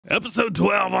Episode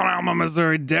 12 on Alma,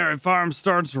 Missouri Dairy Farm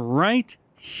starts right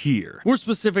here. More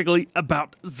specifically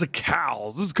about the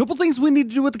cows. There's a couple things we need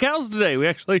to do with the cows today. We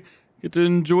actually get to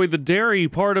enjoy the dairy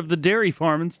part of the dairy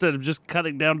farm instead of just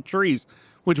cutting down trees,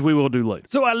 which we will do later.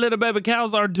 So our little baby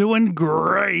cows are doing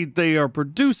great. They are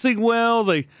producing well.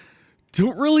 They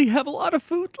don't really have a lot of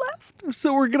food left,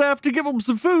 so we're gonna have to give them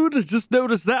some food. Just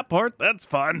notice that part. That's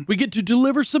fun. We get to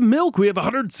deliver some milk. We have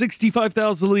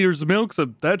 165,000 liters of milk, so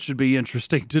that should be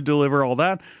interesting to deliver all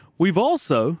that. We've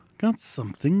also got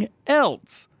something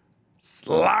else.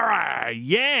 Slurry,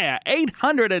 yeah,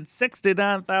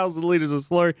 869,000 liters of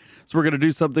slurry. So we're gonna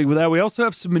do something with that. We also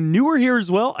have some manure here as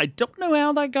well. I don't know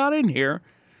how that got in here.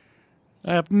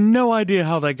 I have no idea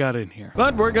how that got in here.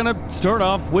 But we're gonna start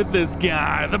off with this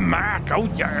guy, the Mac. Oh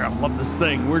yeah, I love this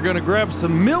thing. We're gonna grab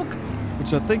some milk,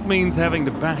 which I think means having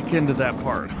to back into that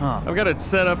part, huh? I've got it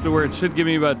set up to where it should give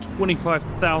me about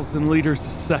 25,000 liters a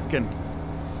second.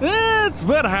 It's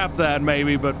about half that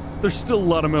maybe, but there's still a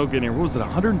lot of milk in here. What was it,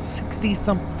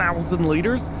 160-some thousand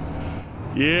liters?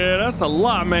 Yeah, that's a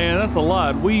lot, man. That's a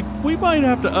lot. We might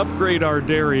have to upgrade our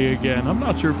dairy again. I'm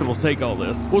not sure if it'll take all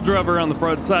this. We'll drive around the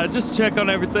front side, just check on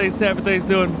everything, see how everything's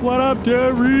doing. What up,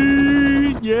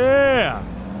 dairy? Yeah.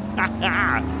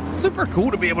 Super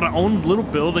cool to be able to own little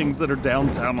buildings that are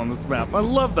downtown on this map. I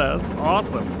love that. That's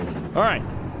awesome. All right,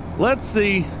 let's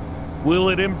see. Will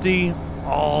it empty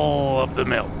all of the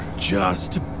milk?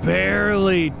 Just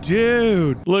barely,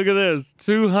 dude. Look at this,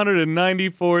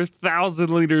 294,000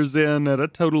 liters in at a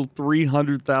total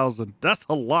 300,000. That's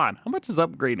a lot. How much does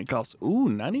upgrading cost? Ooh,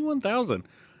 91,000.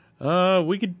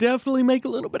 We could definitely make a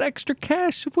little bit extra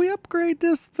cash if we upgrade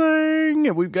this thing.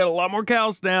 And we've got a lot more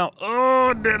cows now. Oh,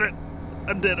 I did it.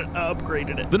 I did it. I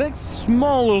upgraded it. The next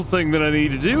small little thing that I need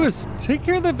to do is take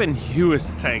care of the Van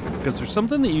Huis tank, because there's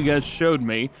something that you guys showed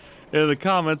me in the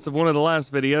comments of one of the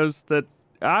last videos that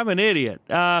I'm an idiot.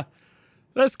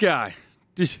 This guy,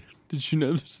 did you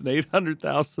know there's an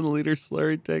 800,000 liter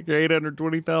slurry tank, or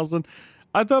 820,000?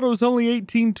 I thought it was only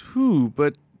 18.2,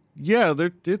 but yeah,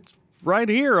 it's right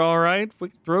here, all right. We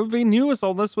can throw Van Huis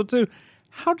on this one too.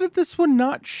 How did this one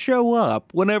not show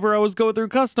up whenever I was going through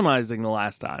customizing the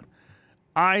last time?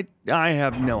 I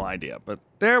have no idea, but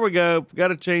there we go. Got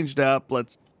it changed up.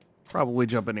 Let's probably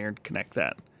jump in here and connect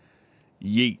that.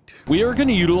 Yeet. We are going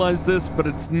to utilize this, but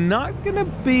it's not going to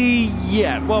be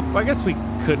yet. Well, I guess we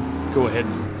could go ahead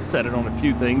and set it on a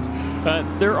few things.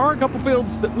 There are a couple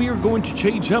fields that we are going to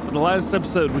change up. In the last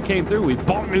episode we came through, we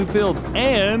bought new fields,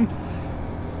 and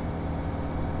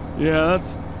yeah,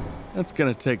 that's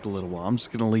going to take a little while. I'm just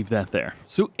going to leave that there.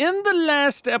 So in the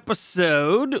last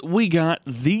episode, we got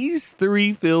these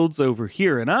three fields over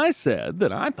here, and I said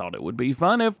that I thought it would be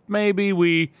fun if maybe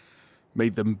we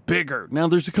made them bigger. Now,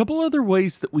 there's a couple other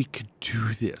ways that we could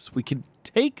do this. We could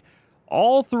take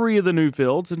all three of the new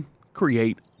fields and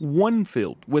create one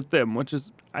field with them, which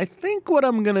is, I think, what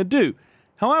I'm going to do.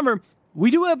 However, we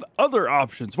do have other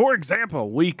options. For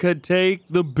example, we could take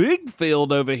the big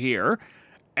field over here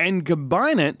and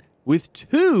combine it with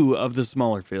two of the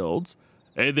smaller fields,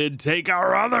 and then take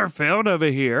our other field over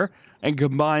here and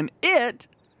combine it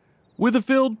with a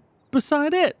field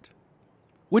beside it,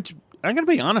 which, I'm going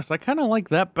to be honest, I kind of like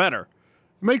that better.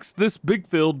 It makes this big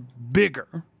field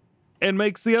bigger and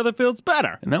makes the other fields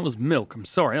better. And that was milk. I'm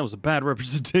sorry, that was a bad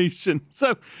representation.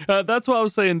 So that's why I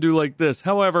was saying do like this.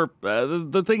 However,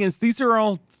 the thing is, these are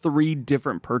all three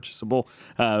different purchasable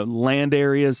land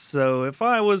areas. So if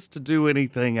I was to do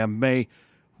anything, I may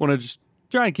want to just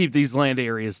try and keep these land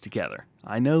areas together.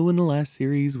 I know in the last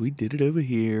series we did it over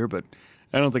here, but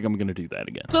I don't think I'm going to do that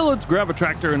again. So let's grab a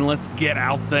tractor and let's get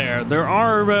out there. There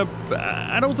are,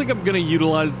 I don't think I'm going to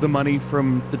utilize the money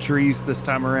from the trees this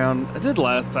time around. I did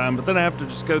last time, but then I have to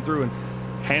just go through and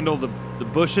handle the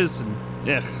bushes, and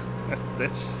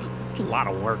it's a lot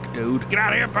of work, dude. Get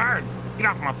out of here, birds. Get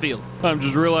off my fields. I'm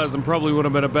just realizing probably would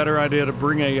have been a better idea to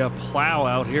bring a plow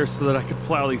out here so that I could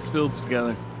plow these fields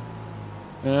together.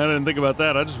 And I didn't think about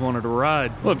that. I just wanted to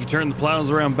ride. Well, if you turn the plows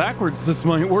around backwards, this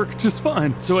might work just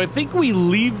fine. So I think we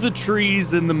leave the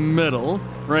trees in the middle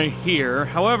right here.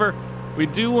 However, we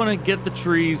do want to get the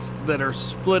trees that are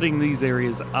splitting these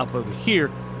areas up over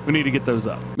here. We need to get those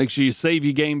up. Make sure you save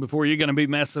your game before you're going to be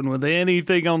messing with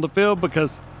anything on the field,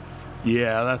 because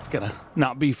yeah, that's going to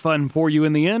not be fun for you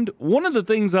in the end. One of the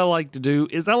things I like to do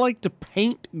is I like to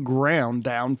paint ground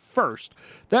down first.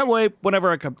 That way,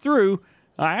 whenever I come through,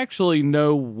 I actually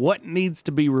know what needs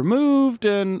to be removed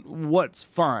and what's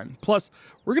fine. Plus,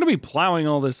 we're going to be plowing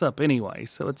all this up anyway,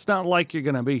 so it's not like you're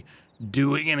going to be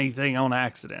doing anything on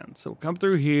accident. So we'll come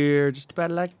through here, just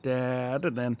about like that,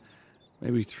 and then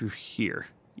maybe through here.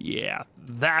 Yeah,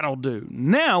 that'll do.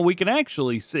 Now we can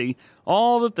actually see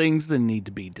all the things that need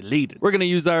to be deleted. We're gonna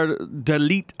use our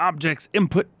delete objects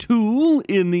input tool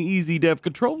in the Easy Dev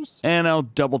controls, and I'll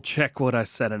double check what I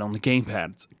set it on the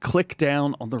gamepad. It's click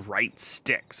down on the right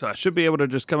stick. So I should be able to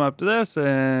just come up to this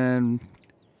and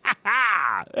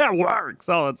it works.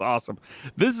 Oh, that's awesome.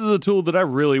 This is a tool that I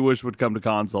really wish would come to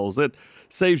consoles. It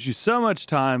saves you so much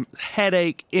time,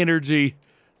 headache, energy.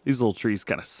 These little trees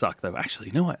kind of suck, though. Actually,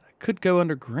 you know what? I could go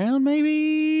underground,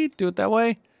 maybe? Do it that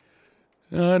way?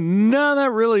 No,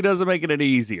 that really doesn't make it any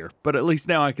easier. But at least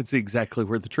now I can see exactly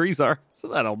where the trees are. So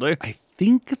that'll do. I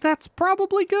think that's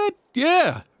probably good.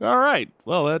 Yeah. All right.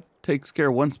 Well, that takes care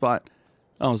of one spot.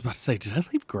 I was about to say, did I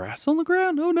leave grass on the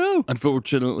ground? Oh, no.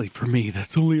 Unfortunately for me,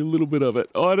 that's only a little bit of it.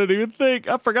 Oh, I didn't even think.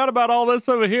 I forgot about all this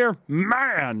over here.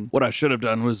 Man. What I should have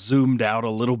done was zoomed out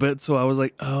a little bit. So I was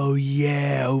like, oh,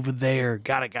 yeah, over there.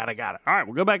 Got it. All right,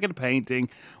 we'll go back into painting.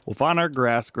 We'll find our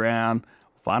grass ground.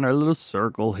 We'll find our little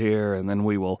circle here. And then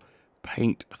we will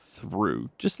paint through,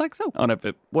 just like so. Oh, and if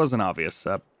it wasn't obvious,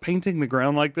 painting the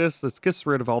ground like this gets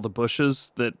rid of all the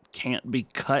bushes that can't be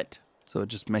cut. So it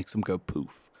just makes them go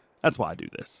poof. That's why I do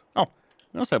this. Oh,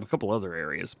 we also have a couple other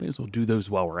areas. May as well do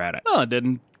those while we're at it. Oh, it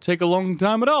didn't take a long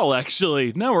time at all,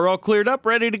 actually. Now we're all cleared up,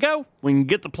 ready to go. We can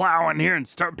get the plow in here and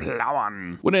start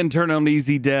plowing. We didn't turn on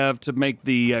Easy Dev to make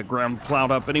the ground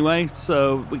plowed up anyway,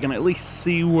 so we can at least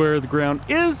see where the ground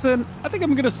is, and I think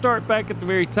I'm gonna start back at the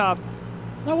very top.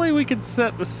 That way we can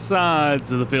set the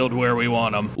sides of the field where we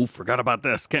want them. Ooh, forgot about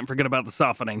this. Can't forget about the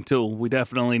softening tool. We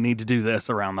definitely need to do this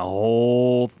around the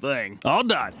whole thing. All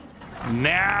done.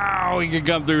 Now we can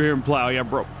come through here and plow. Yeah,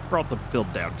 brought the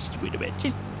field down just a little bit.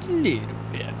 Just a little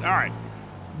bit. All right.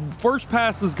 First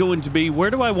pass is going to be,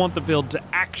 where do I want the field to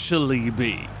actually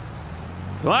be?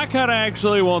 So I kind of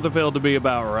actually want the field to be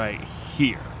about right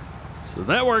here. So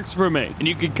that works for me. And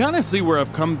you can kind of see where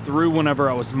I've come through whenever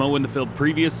I was mowing the field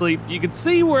previously. You can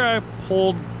see where I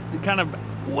pulled kind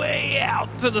of way out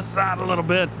to the side a little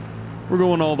bit. We're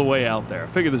going all the way out there. I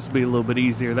figured this would be a little bit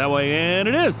easier that way, and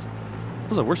it is.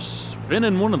 Also, we're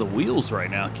spinning one of the wheels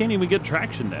right now. Can't even get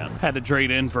traction down. Had to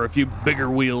trade in for a few bigger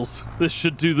wheels. This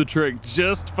should do the trick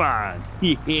just fine.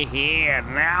 Yeah,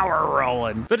 now we're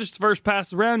rolling. Finished the first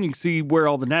pass around. You can see where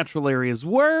all the natural areas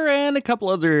were and a couple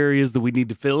other areas that we need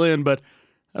to fill in, but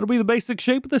that'll be the basic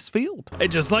shape of this field.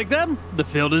 And just like that, the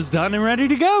field is done and ready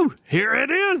to go. Here it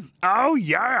is. Oh,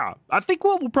 yeah. I think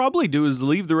what we'll probably do is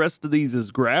leave the rest of these as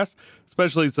grass,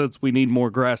 especially since we need more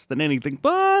grass than anything.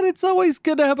 But it's always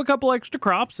good to have a couple extra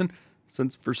crops. And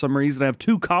since for some reason I have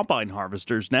 2 combine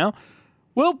harvesters now,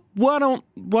 well, why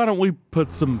don't we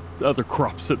put some other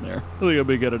crops in there? I think that'd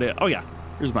be a good idea. Oh, yeah.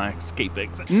 Here's my escape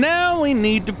exit. Now we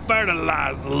need to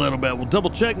fertilize a little bit. We'll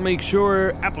double check, make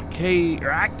sure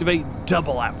activate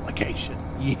double application.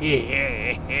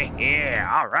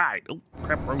 Yeah, all right. Oh,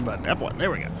 crap, wrong button. F1,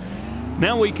 there we go.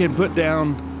 Now we can put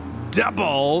down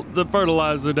double the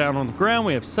fertilizer down on the ground.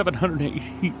 We have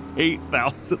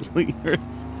 788,000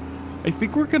 liters. I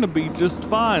think we're gonna be just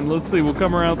fine. Let's see, we'll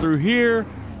come around through here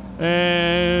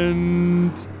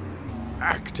and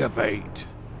activate.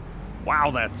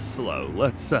 Wow, that's slow.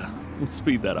 Let's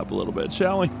speed that up a little bit,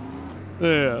 shall we?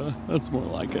 Yeah, that's more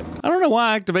like it. I don't know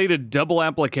why I activated double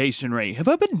application rate. Have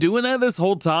I been doing that this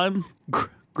whole time?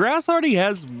 Grass already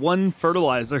has 1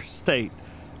 fertilizer state.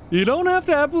 You don't have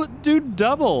to do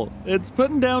double. It's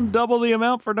putting down double the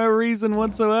amount for no reason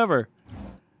whatsoever.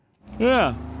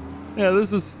 Yeah,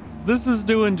 this is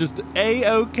doing just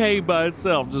A-okay by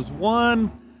itself. Just one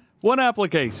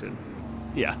application.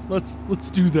 Yeah, let's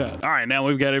do that. All right, now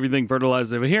we've got everything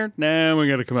fertilized over here. Now we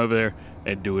got to come over there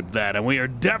and do it that. And we are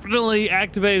definitely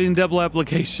activating double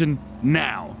application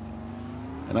now.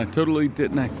 And I totally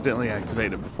didn't accidentally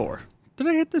activate it before. Did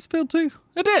I hit this field too?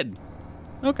 I did.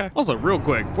 Okay. Also, real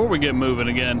quick, before we get moving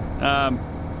again, how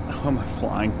am I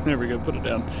flying? There we go, put it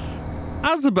down.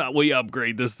 How's about we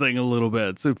upgrade this thing a little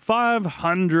bit? So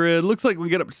 500, looks like we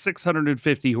get up to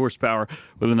 650 horsepower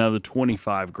with another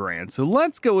 25 grand. So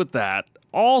let's go with that.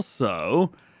 Also,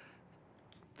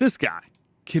 this guy,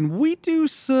 can we do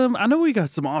some, I know we got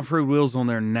some off-road wheels on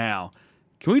there now.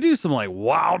 Can we do some like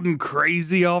wild and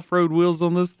crazy off-road wheels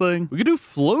on this thing? We could do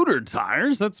floater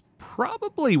tires. That's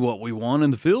probably what we want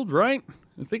in the field, right?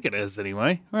 I think it is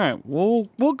anyway. All right,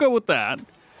 we'll go with that.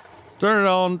 Turn it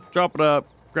on, drop it up,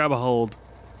 grab a hold.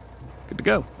 Good to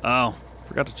go. Oh,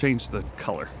 forgot to change the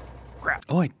color. Crap.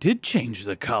 Oh, I did change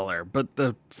the color, but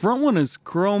the front one is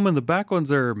chrome and the back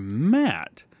ones are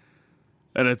matte.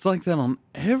 And it's like that on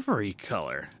every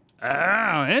color.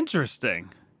 Oh,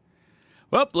 interesting.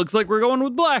 Well, looks like we're going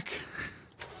with black.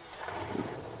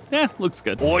 Yeah, looks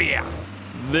good. Oh, yeah.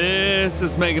 This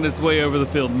is making its way over the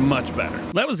field much better.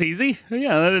 That was easy.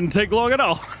 Yeah, that didn't take long at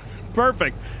all.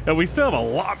 Perfect. And we still have a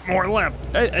lot more left.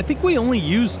 I think we only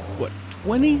used, what,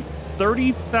 20,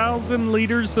 30,000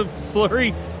 liters of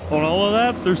slurry on all of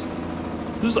that?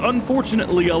 There's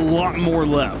unfortunately a lot more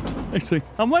left. Actually,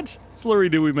 how much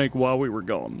slurry did we make while we were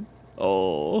gone?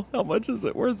 Oh, how much is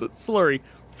it? Where's it? Slurry.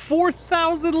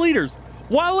 4,000 liters.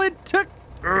 While it took...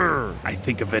 I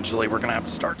think eventually we're gonna have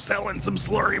to start selling some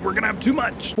slurry. We're gonna have too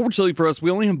much. Fortunately for us, we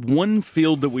only have one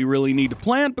field that we really need to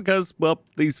plant because, well,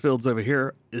 these fields over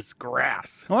here is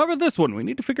grass. However, this one, we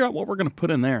need to figure out what we're gonna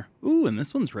put in there. Ooh, and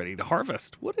this one's ready to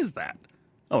harvest. What is that?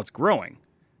 Oh, it's growing.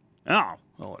 Oh,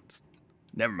 well, it's...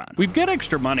 Never mind. We've got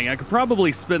extra money. I could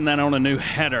probably spend that on a new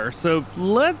header. So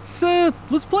let's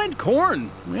plant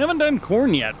corn. We haven't done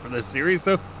corn yet for this series,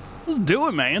 so let's do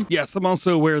it, man. Yes, I'm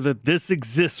also aware that this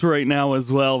exists right now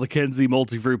as well. The Kenzie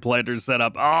multi-fruit planter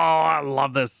setup. Oh, I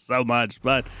love this so much.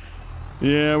 But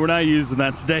yeah, we're not using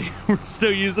that today. We're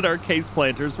still using our case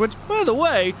planters, which, by the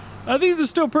way, these are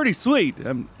still pretty sweet.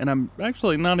 And I'm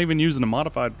actually not even using a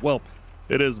modified. Well,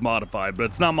 it is modified, but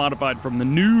it's not modified from the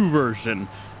new version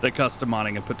that custom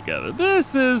modding have put together.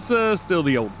 This is still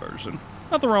the old version.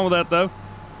 Nothing wrong with that, though.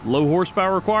 Low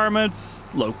horsepower requirements,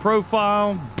 low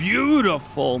profile,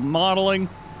 beautiful modeling.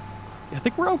 I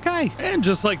think we're okay. And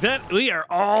just like that, we are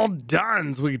all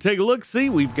done. So we can take a look. See,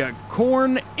 we've got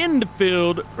corn in the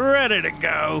field, ready to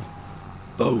go.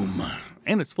 Boom.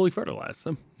 And it's fully fertilized,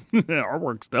 so our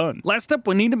work's done. Last up,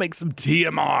 we need to make some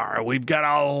TMR. We've got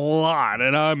a lot,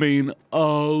 and I mean a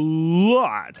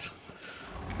lot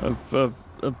of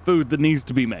food that needs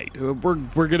to be made.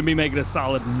 We're gonna be making a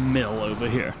solid mill over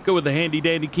here. Go with the handy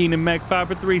dandy Keenan Mac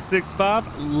Fiber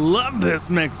 365. Love this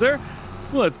mixer.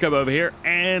 Let's come over here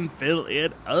and fill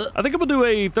it up. I think I'm gonna do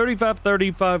a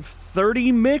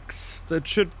 35-35-30 mix. That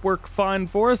should work fine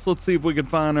for us. Let's see if we can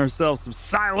find ourselves some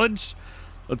silage.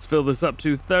 Let's fill this up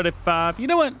to 35. You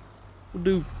know what? We'll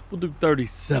do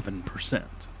 37%.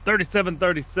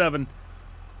 37.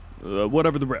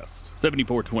 Whatever the rest.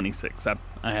 74-26.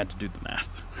 I had to do the math.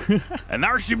 And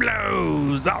there she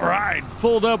blows. All right,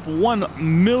 filled up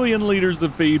 1 million liters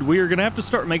of feed. We are gonna have to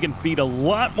start making feed a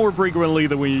lot more frequently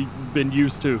than we've been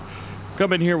used to.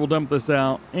 Come in here, we'll dump this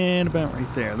out, and about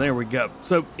right there. There we go.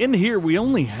 So in here, we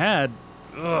only had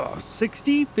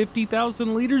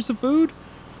 50,000 liters of food.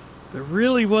 There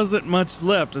really wasn't much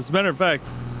left. As a matter of fact,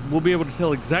 we'll be able to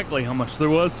tell exactly how much there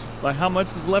was by how much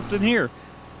is left in here.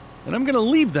 And I'm going to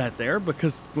leave that there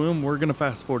because, well, we're going to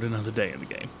fast forward another day in the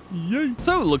game. Yay.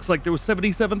 So it looks like there was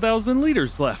 77,000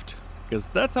 liters left, because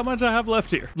that's how much I have left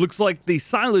here. Looks like the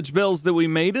silage bales that we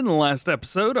made in the last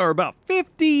episode are about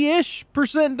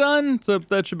 50-ish% done, so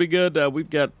that should be good. We've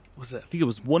got, I think it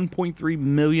was 1.3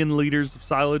 million liters of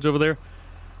silage over there.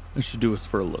 That should do us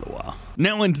for a little while.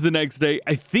 Now into the next day.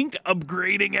 I think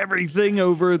upgrading everything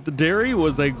over at the dairy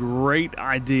was a great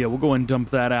idea. We'll go ahead and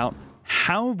dump that out.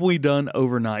 How have we done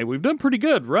overnight? We've done pretty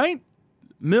good, right?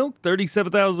 Milk,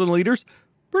 37,000 liters.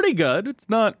 Pretty good. It's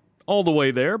not all the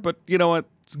way there, but you know what?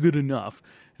 It's good enough.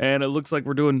 And it looks like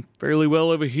we're doing fairly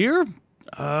well over here.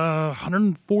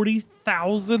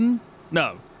 140,000?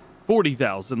 No,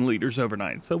 40,000 liters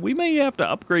overnight. So we may have to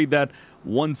upgrade that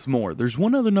once more. There's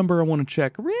one other number I want to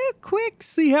check real quick to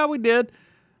see how we did.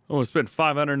 Oh, I spent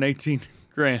 518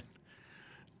 grand.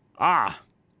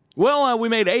 Well, we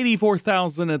made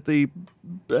 84,000 at the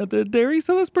dairy,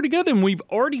 so that's pretty good. And we've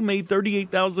already made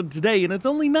 38,000 today, and it's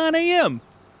only 9 a.m.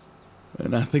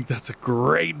 And I think that's a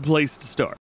great place to start.